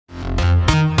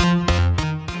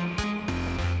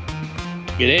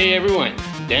G'day everyone,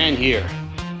 Dan here.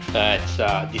 It's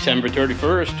December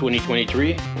 31st,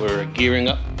 2023. We're gearing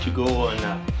up to go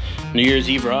on New Year's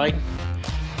Eve ride.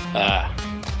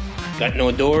 Got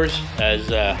no doors as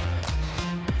they're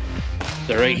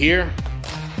right here.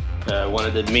 One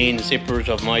of the main zippers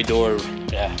of my door.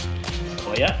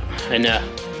 Oh yeah, and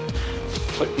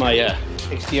put my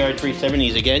XTR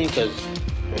 370s again because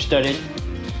they're studded,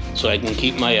 so I can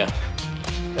keep my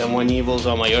M1 Evils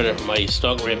on my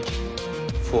stock rim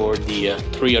for the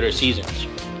 3 other seasons.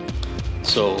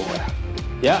 So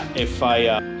yeah, if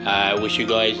I wish you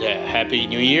guys a happy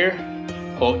new year.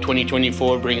 Hope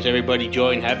 2024 brings everybody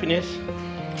joy and happiness.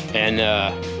 And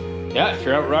yeah, if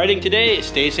you're out riding today,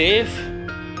 stay safe,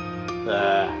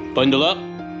 bundle up,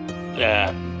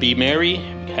 be merry,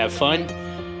 have fun,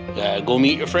 go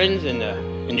meet your friends and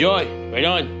enjoy. Right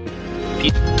on.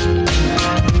 Peace.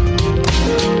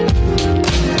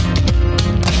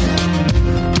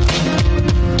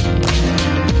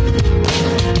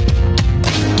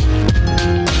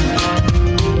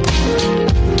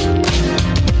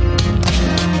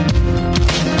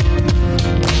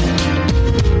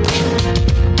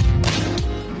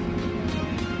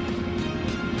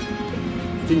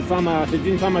 C'est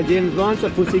une femme à James Bond, ça,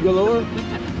 Pussy Galore.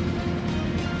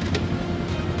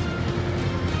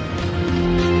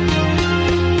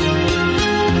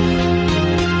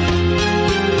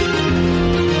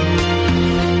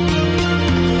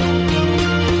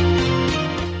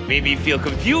 Maybe you feel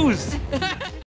confused.